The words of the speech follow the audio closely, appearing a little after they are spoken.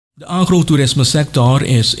De agrotoerisme sector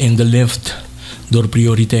is in de lift. Door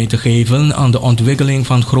prioriteit te geven aan de ontwikkeling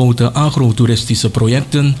van grote agrotoeristische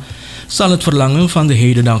projecten zal het verlangen van de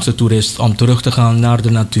hedendaagse toerist om terug te gaan naar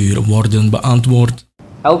de natuur worden beantwoord.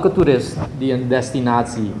 Elke toerist die een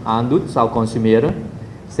destinatie aandoet zal consumeren,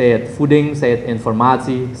 zij het voeding, zij het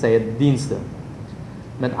informatie, zij het diensten.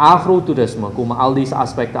 Met agrotoerisme komen al deze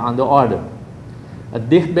aspecten aan de orde. Het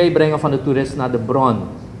dichtbij brengen van de toerist naar de bron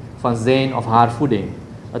van zijn of haar voeding.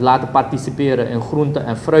 Het laten participeren in groente-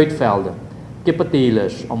 en fruitvelden,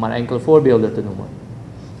 kippentelers, om maar enkele voorbeelden te noemen.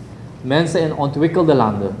 Mensen in ontwikkelde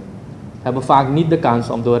landen hebben vaak niet de kans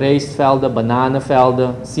om door rijstvelden,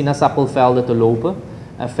 bananenvelden, sinaasappelvelden te lopen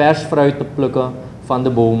en vers fruit te plukken van de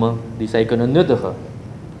bomen die zij kunnen nuttigen.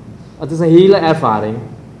 Het is een hele ervaring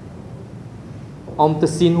om te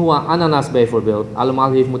zien hoe een ananas bijvoorbeeld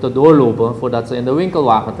allemaal heeft moeten doorlopen voordat ze in de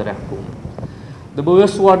winkelwagen terechtkomen. De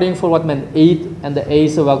bewustwording voor wat men eet en de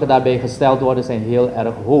eisen welke daarbij gesteld worden zijn heel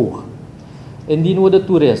erg hoog. Indien we de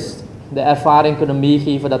toerist de ervaring kunnen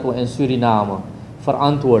meegeven dat we in Suriname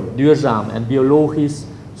verantwoord, duurzaam en biologisch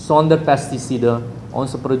zonder pesticiden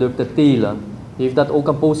onze producten telen, heeft dat ook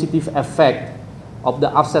een positief effect op de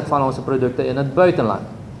afzet van onze producten in het buitenland.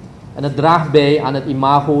 En het draagt bij aan het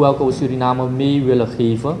imago welke we Suriname mee willen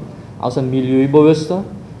geven als een milieubewuste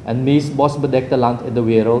en meest bosbedekte land in de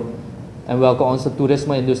wereld en welke onze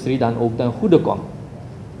toerisme-industrie dan ook ten goede komt.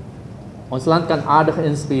 Ons land kan aardig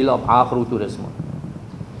inspelen op agrotoerisme.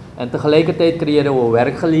 En tegelijkertijd creëren we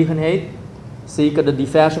werkgelegenheid. Zeker de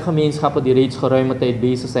diverse gemeenschappen die reeds geruime tijd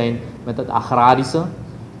bezig zijn met het agrarische,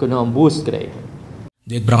 kunnen een boost krijgen.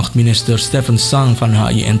 Dit bracht minister Stefan Sang van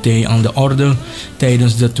HINT aan de orde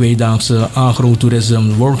tijdens de tweedaagse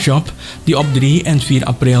Agrotoerisme Workshop die op 3 en 4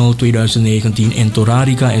 april 2019 in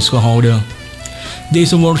Torarica is gehouden.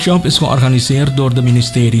 Deze workshop is georganiseerd door de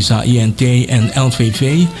ministeries HINT en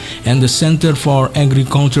LVV en de Center for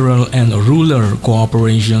Agricultural and Rural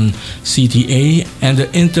Cooperation CTA en de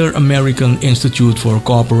Inter-American Institute for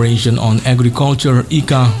Cooperation on Agriculture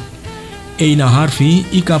ICA. Ena Harvey,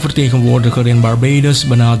 ICA-vertegenwoordiger in Barbados,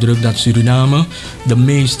 benadrukt dat Suriname de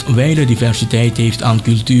meest wijde diversiteit heeft aan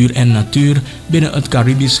cultuur en natuur binnen het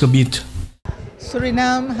Caribisch gebied.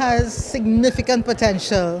 Suriname has significant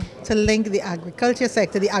potential to link the agriculture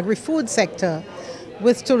sector, the agri-food sector,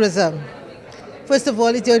 with tourism. First of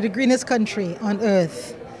all, it's the greenest country on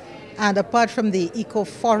earth. And apart from the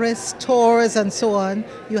eco-forest tours and so on,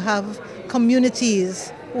 you have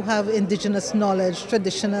communities who have indigenous knowledge,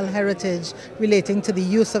 traditional heritage relating to the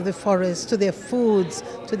use of the forest, to their foods,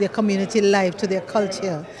 to their community life, to their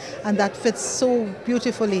culture. And that fits so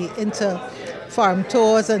beautifully into farm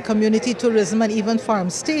tours and community tourism and even farm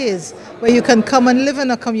stays, where you can come and live in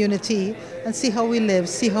a community and see how we live,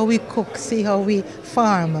 see how we cook, see how we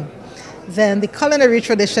farm. Then the culinary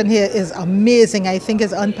tradition here is amazing. I think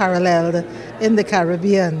is unparalleled in the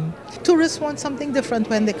Caribbean. Tourists want something different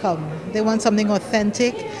when they come. They want something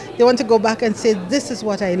authentic. They want to go back and say, this is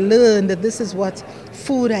what I learned, this is what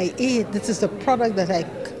food I ate, this is the product that I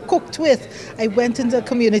cooked with. I went into the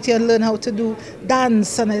community and learned how to do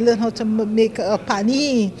dance, and I learned how to make a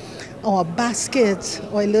pani or a basket,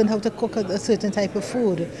 or I learned how to cook a certain type of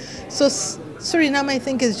food. So Suriname, I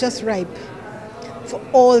think, is just ripe for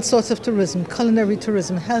all sorts of tourism, culinary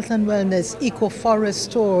tourism, health and wellness,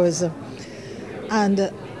 eco-forest tours,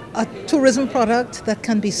 and a tourism product that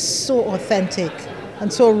can be so authentic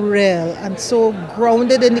and so real and so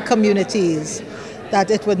grounded in the communities that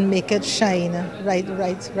it would make it shine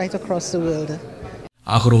right across the world.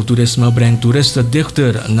 Agrotoerisme brengt toeristen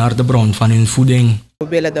dichter naar de bron van hun voeding. We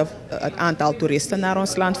willen het aantal toeristen naar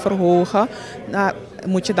ons land verhogen. Dan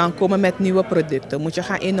moet je dan komen met nieuwe producten, moet je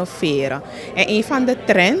gaan innoveren. En een van de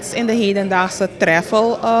trends in de hedendaagse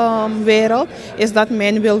travelwereld is dat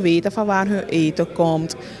men wil weten van waar hun eten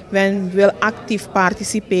komt. Men wil actief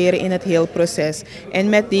participeren in het hele proces. En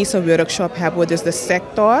met deze workshop hebben we dus de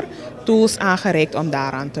sector tools aangereikt om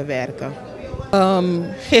daaraan te werken.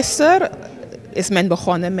 Gisteren is men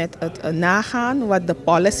begonnen met het nagaan wat de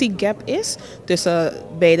policy gap is tussen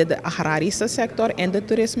beide de agrarische sector en de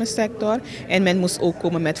toerisme sector. En men moest ook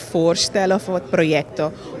komen met voorstellen voor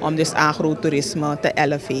projecten om dus agrotoerisme te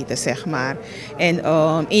eleveren, zeg maar. En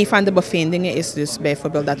een van de bevindingen is dus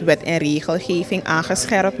bijvoorbeeld dat wet en regelgeving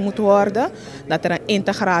aangescherpt moet worden. Dat er een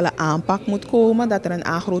integrale aanpak moet komen. Dat er een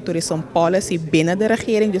agrotoerisme policy binnen de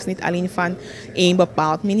regering, dus niet alleen van één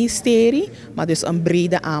bepaald ministerie, maar dus een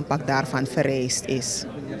brede aanpak daarvan vereist is.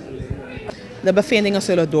 De bevindingen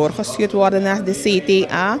zullen doorgestuurd worden naar de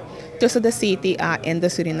CTA. Tussen de CTA en de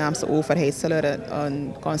Surinaamse overheid zal er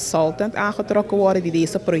een consultant aangetrokken worden die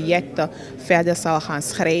deze projecten verder zal gaan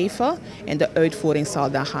schrijven en de uitvoering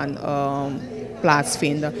zal dan gaan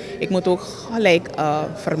plaatsvinden. Ik moet ook gelijk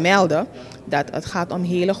vermelden dat het gaat om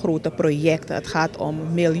hele grote projecten. Het gaat om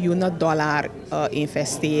miljoenen dollar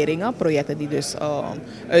investeringen, projecten die dus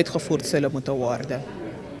uitgevoerd zullen moeten worden.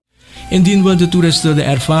 Indien we de toeristen de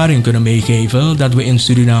ervaring kunnen meegeven dat we in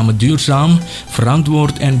Suriname duurzaam,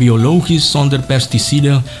 verantwoord en biologisch zonder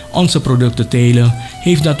pesticiden onze producten telen,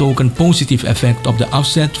 heeft dat ook een positief effect op de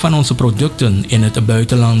afzet van onze producten in het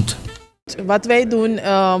buitenland. Wat wij doen,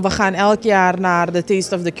 we gaan elk jaar naar de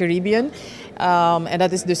Taste of the Caribbean. En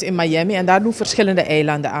dat is dus in Miami en daar doen verschillende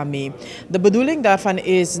eilanden aan mee. De bedoeling daarvan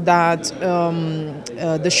is dat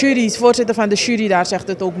de jury, voorzitter van de jury daar zegt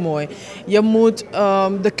het ook mooi. Je moet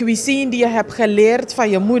de cuisine die je hebt geleerd van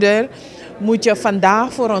je moeder, moet je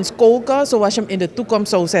vandaag voor ons koken zoals je hem in de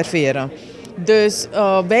toekomst zou serveren. Dus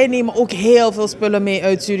wij nemen ook heel veel spullen mee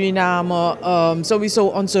uit Suriname. Sowieso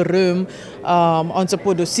onze rum, onze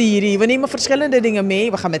podosiri. We nemen verschillende dingen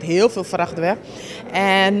mee. We gaan met heel veel vracht weg.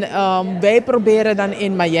 En wij proberen dan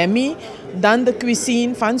in Miami dan de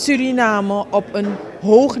cuisine van Suriname op een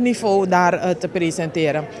hoog niveau daar te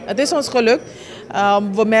presenteren. Het is ons gelukt.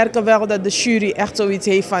 We merken wel dat de jury echt zoiets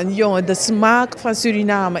heeft van, jongen, de smaak van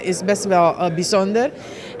Suriname is best wel bijzonder.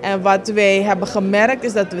 En wat wij hebben gemerkt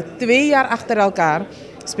is dat we 2 jaar achter elkaar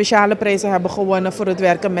speciale prijzen hebben gewonnen voor het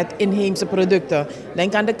werken met inheemse producten.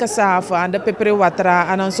 Denk aan de cassave, aan de peperwatra,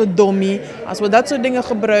 aan onze domi. Als we dat soort dingen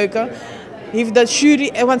gebruiken, heeft de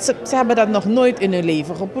jury, want ze hebben dat nog nooit in hun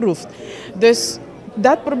leven geproefd. Dus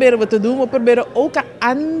dat proberen we te doen. We proberen ook aan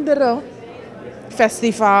andere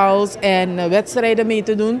festivals en wedstrijden mee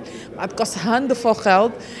te doen. Maar het kost handenvol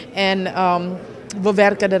geld en we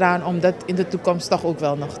werken eraan om dat in de toekomst toch ook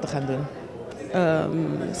wel nog te gaan doen.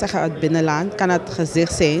 Zeggen het binnenland kan het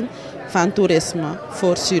gezicht zijn van toerisme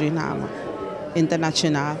voor Suriname,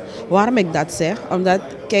 internationaal. Waarom ik dat zeg? Omdat,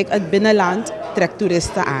 kijk, het binnenland trekt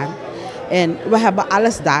toeristen aan. En we hebben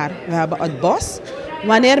alles daar. We hebben het bos.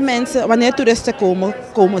 Wanneer toeristen komen,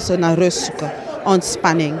 komen ze naar rust zoeken,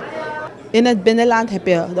 ontspanning. In het binnenland heb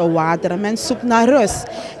je de wateren. Men zoekt naar rust.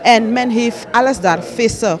 En men heeft alles daar.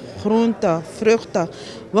 Vissen, groenten, vruchten.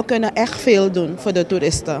 We kunnen echt veel doen voor de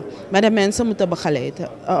toeristen. Maar de mensen moeten begeleid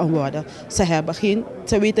worden.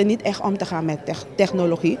 Ze weten niet echt om te gaan met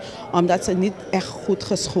technologie. Omdat ze niet echt goed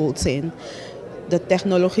geschoold zijn. De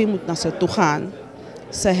technologie moet naar ze toe gaan.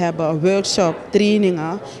 Ze hebben workshops,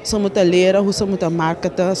 trainingen. Ze moeten leren hoe ze moeten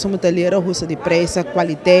marketen. Ze moeten leren hoe ze die prijzen,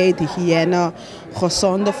 kwaliteit, hygiëne,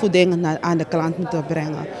 gezonde voeding aan de klant moeten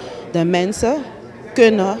brengen. De mensen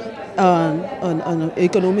kunnen een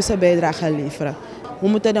economische bijdrage leveren. We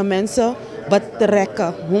moeten de mensen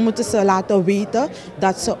betrekken. We moeten ze laten weten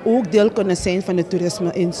dat ze ook deel kunnen zijn van het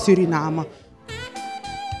toerisme in Suriname.